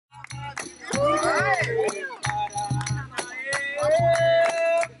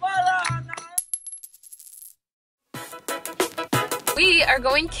are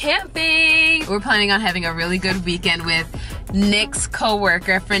going camping. We're planning on having a really good weekend with Nick's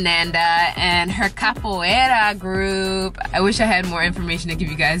co-worker Fernanda and her capoeira group. I wish I had more information to give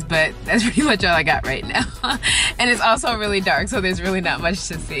you guys, but that's pretty much all I got right now. And it's also really dark, so there's really not much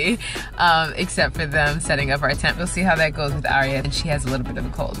to see except for them setting up our tent. We'll see how that goes with Arria, and she has a little bit of a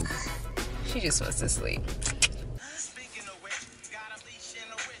cold. She just wants to sleep.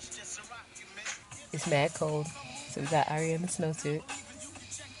 It's mad cold, so we got Arria in the snowsuit.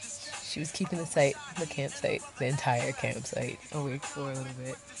 She was keeping the campsite, the entire campsite, awake for a little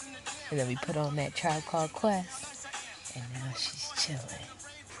bit. And then we put on that Tribe Called Quest, and now she's chilling.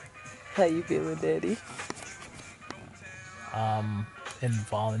 How you feeling, Daddy?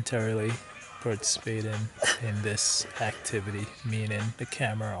 Involuntarily participating in this activity, meaning the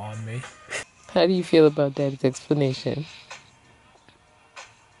camera on me. How do you feel about Daddy's explanation?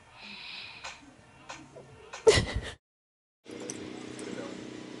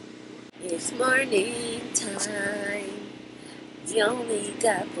 It's morning time. We only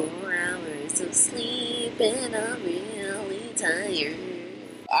got 4 hours of sleep and I'm really tired.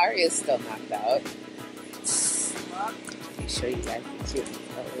 Arya's still knocked out. Let me show you guys the cute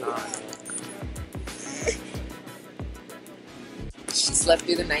photos. She slept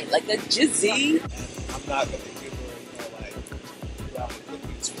through the night like a jizzy. I'm not gonna give her, y'all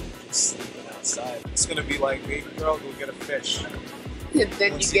cookies for just sleeping outside. It's gonna be like, baby girl, go get a fish. And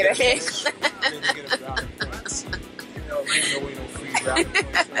then you get a hand clap. Then you get a brownie points. You know, give away no free brownie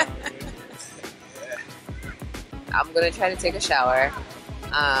points around here. Yeah. I'm gonna try to take a shower.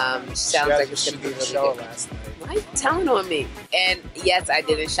 Sounds like it's gonna be really shower good. last night. Why are you telling on me? And yes, I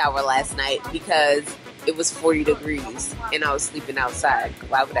didn't shower last night because it was 40 degrees and I was sleeping outside.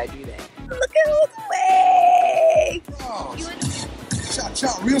 Why would I do that? Look at who's awake! Oh,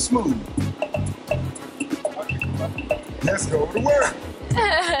 cha-cha, real smooth. Let's go to work.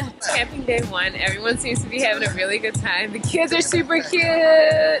 Camping day 1. Everyone seems to be having a really good time. The kids are super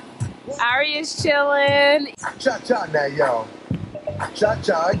cute. Arya's chilling. Cha-cha now, y'all.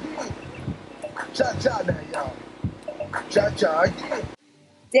 Cha-cha again. Cha-cha now, y'all. Cha-cha again.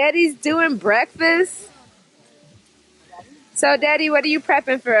 Daddy's doing breakfast. So, Daddy, what are you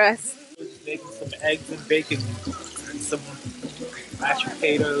prepping for us? Just making some eggs and bacon and some mashed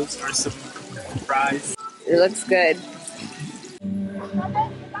potatoes or some fries. It looks good.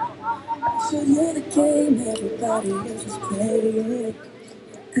 So you're the game everybody else is playing.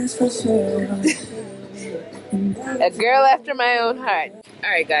 That's for sure. A girl after my own heart.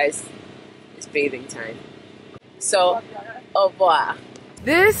 Alright guys, it's bathing time. So, au revoir.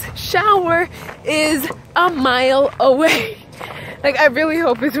 This shower is a mile away. Like, I really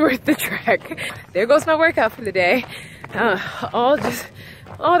hope it's worth the trek. There goes my workout for the day. All to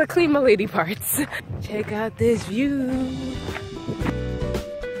clean my lady parts. Check out this view.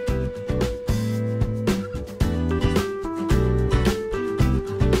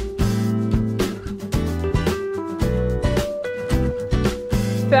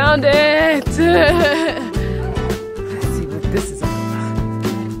 Found it! Let's see what this is all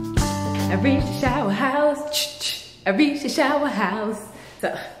about. I reached the shower house. I reached the shower house.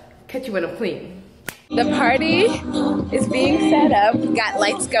 So, catch you when I'm clean. The party is being set up. Got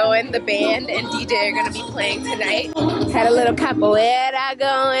lights going. The band and DJ are gonna be playing tonight. Had a little capoeira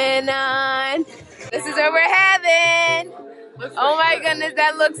going on. This is what we're having. Oh my goodness,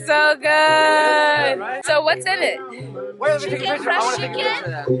 that looks so good. So what's in it? Chicken, fresh chicken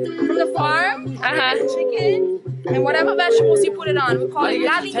from the farm. Chicken and whatever vegetables you put it on. We call it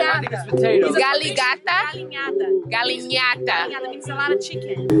galigata. Galigata? Galinata. That means a lot of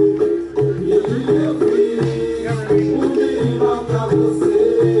chicken.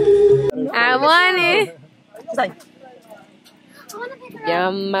 I want it.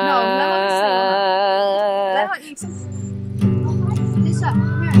 Yum.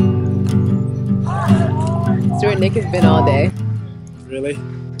 That's where Nick has been all day. Really?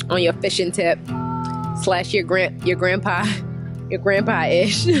 On your fishing tip. / your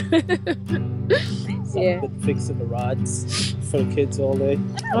grandpa-ish. Yeah. Been fixing the rods for the kids all day.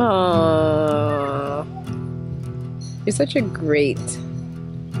 Aww. You're such a great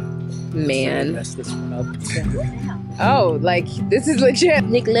man. Mess this one up. Oh, like, this is legit.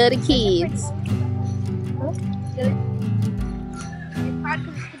 Nick love the kids.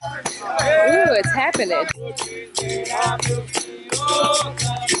 Ooh, it's happening.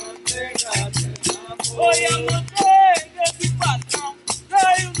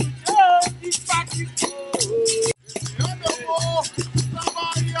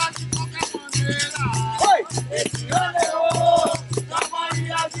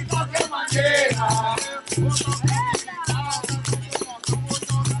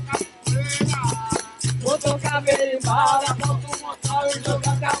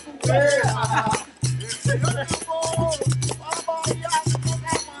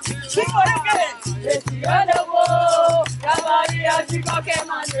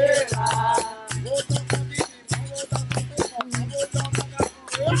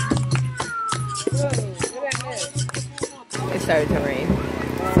 started to rain,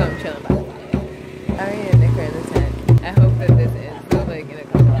 so I'm chilling by the fire. Arria and Nick are in the tent. I hope that this ends so like in a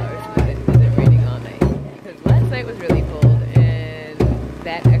couple hours so that it isn't raining all night. Because last night was really cold, and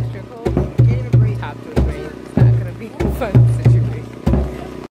that extra cold topped with rain. It's not gonna be a fun situation.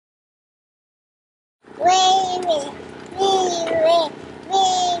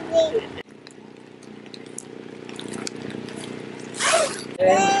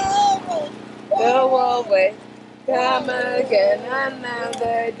 Go away, come again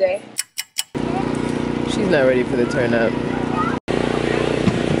another day. She's not ready for the turn up.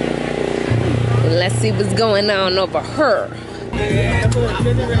 Let's see what's going on over her.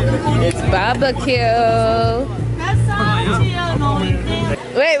 It's barbecue.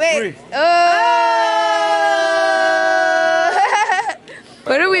 Wait. Oh!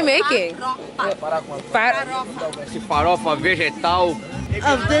 What are we making? Farofa vegetal.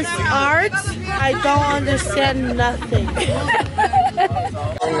 Of this art, I don't understand nothing.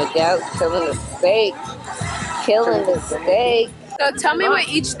 And the goat killing the steak. Killing the steak. So tell me what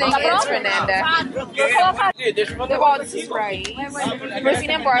each thing is, Fernanda. Well, this is right.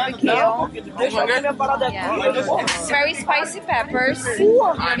 Brazilian barbecue. Yeah. It's very spicy peppers.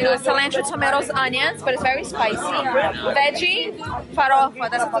 Cilantro, tomatoes, onions, but it's very spicy. Veggie, farofa.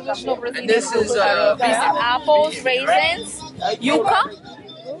 That's the traditional Brazilian. This is apples, raisins, yuca,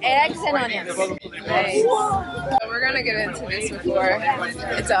 eggs, and onions. Nice. So we're gonna get into this before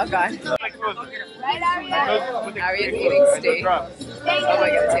it's all gone. Arya's eating steak. Oh my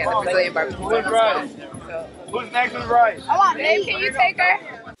goodness, yeah, the Brazilian barbecue. Who's next on the right? Babe, can you take her?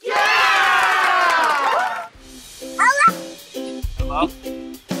 Hello?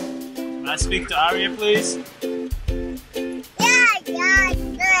 Can I speak to Arria, please?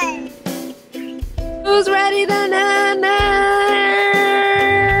 Who's ready to night?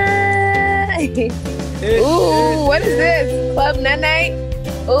 Ooh, what is this? Club night?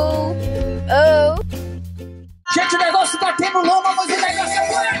 Ooh, oh. Gente, o negócio tá tendo loma, mas o negócio é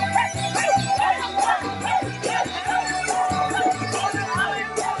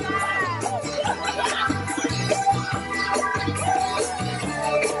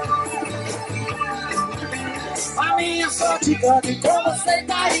a minha sorte grande com você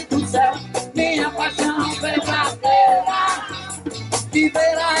cair do céu. Minha paixão verdadeira.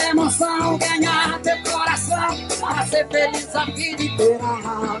 Viver a emoção, ganhar teu coração. Para ser feliz a vida inteira.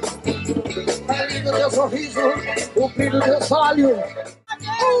 É lindo teu sorriso, o brilho dos teus olhos. 1,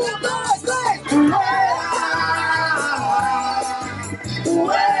 2, 3,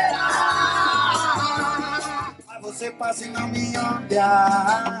 poeira. Mas você passa e não me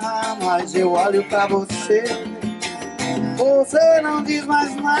olha. Mas eu olho pra você. Você não diz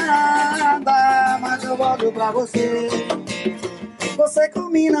mais nada. Mas eu olho pra você. Você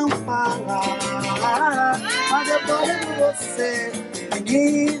comigo não fala. Mas eu tô olhando você.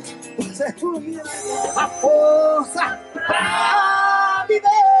 Menino. Você comigo a força pra viver.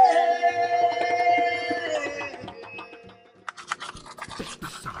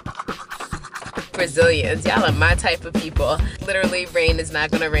 Brazilians, y'all are my type of people. Literally, rain is not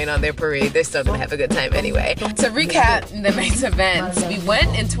gonna rain on their parade. They're still gonna have a good time anyway. To recap the night's events, we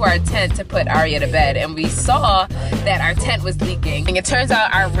went into our tent to put Arria to bed, and we saw that our tent was leaking. And it turns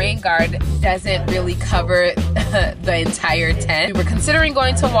out our rain guard doesn't really cover the entire tent. We were considering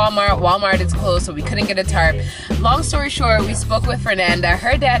going to Walmart. Walmart is closed, so we couldn't get a tarp. Long story short, we spoke with Fernanda.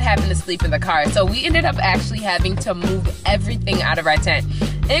 Her dad happened to sleep in the car, so we ended up actually having to move everything out of our tent,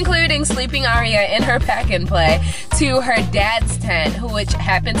 including sleeping Arria in her pack and play to her dad's tent, which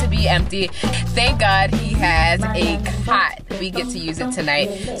happened to be empty. Thank God he has a cot. We get to use it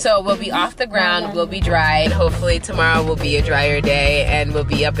tonight. So we'll be off the ground, we'll be dried. Hopefully tomorrow will be a drier day and we'll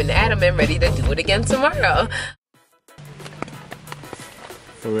be up and at 'em and ready to do it again tomorrow.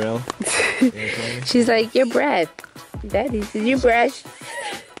 For real? She's like, your breath. Daddy, did you brush?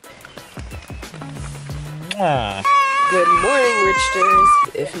 Good morning, Richsters.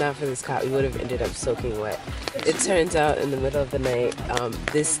 If not for this cot, we would have ended up soaking wet. It turns out in the middle of the night,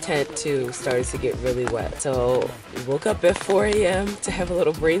 this tent too started to get really wet. So we woke up at 4 a.m. to have a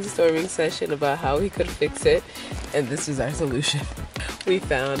little brainstorming session about how we could fix it. And this is our solution. We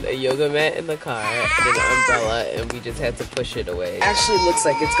found a yoga mat in the car and an umbrella, and we just had to push it away. Actually looks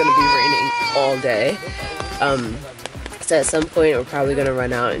like it's gonna be raining all day. So at some point we're probably gonna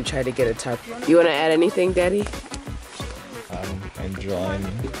run out and try to get a tarp. You wanna add anything, Daddy? Enjoying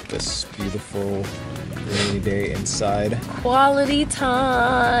this beautiful rainy day inside. Quality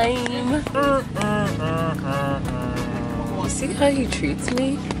time. You see how he treats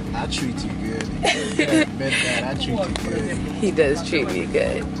me? I treat you good. You admit that I treat you good. He does treat me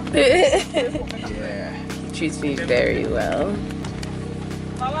good. Yeah, he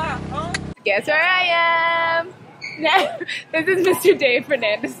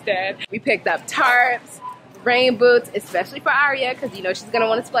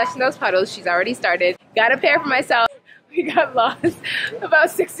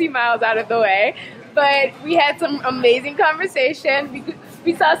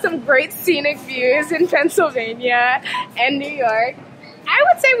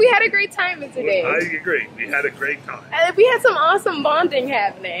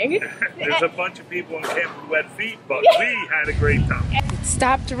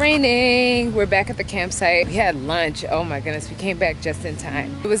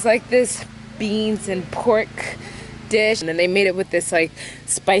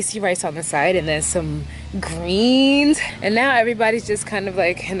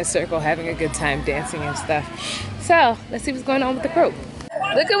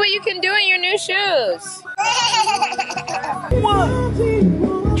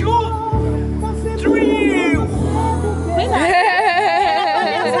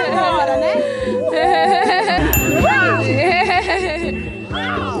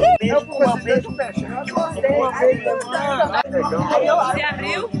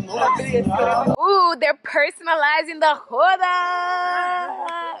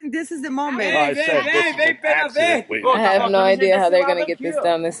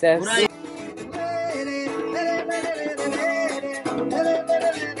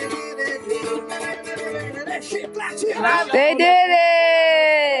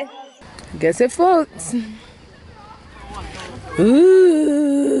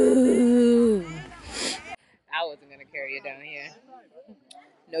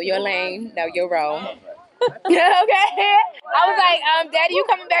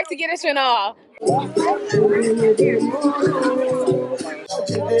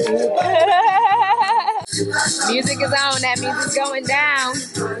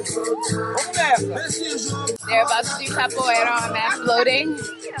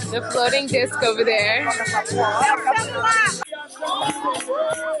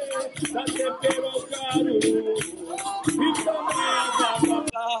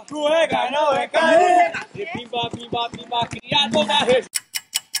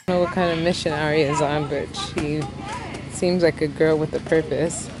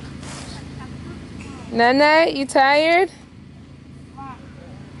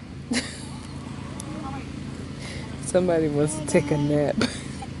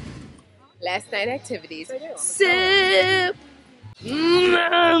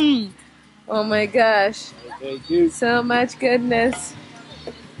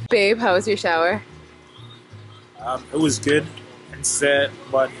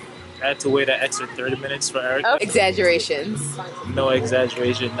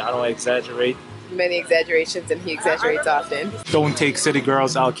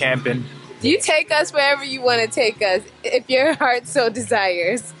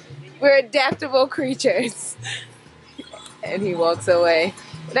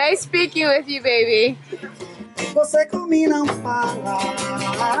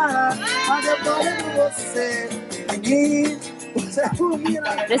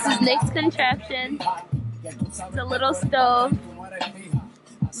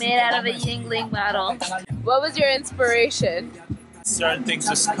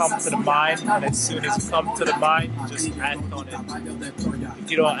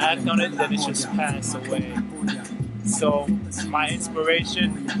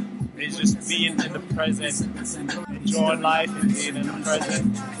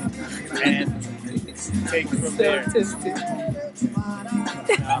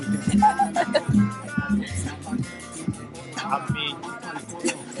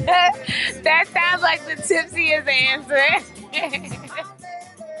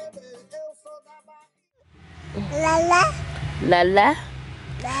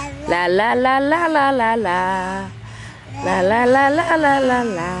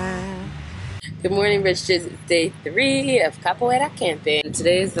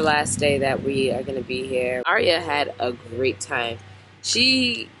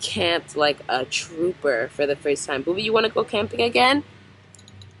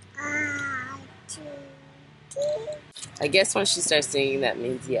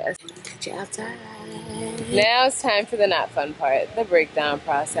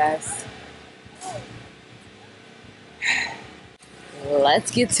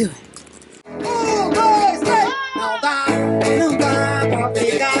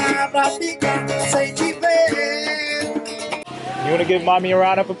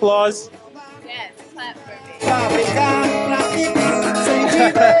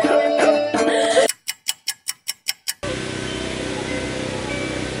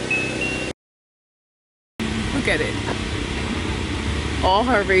Look at it. All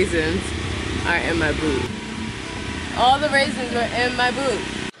her raisins are in my boot. All the raisins are in my boot.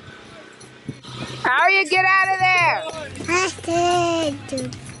 Arria, get out of there!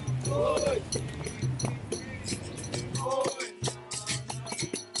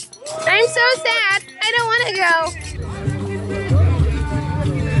 I'm so sad. I don't want to go.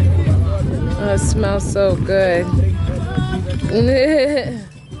 Oh, it smells so good.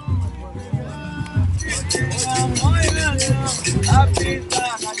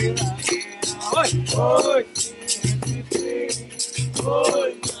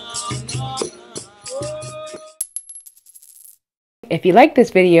 If you like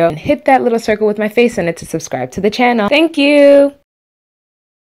this video, hit that little circle with my face in it to subscribe to the channel. Thank you!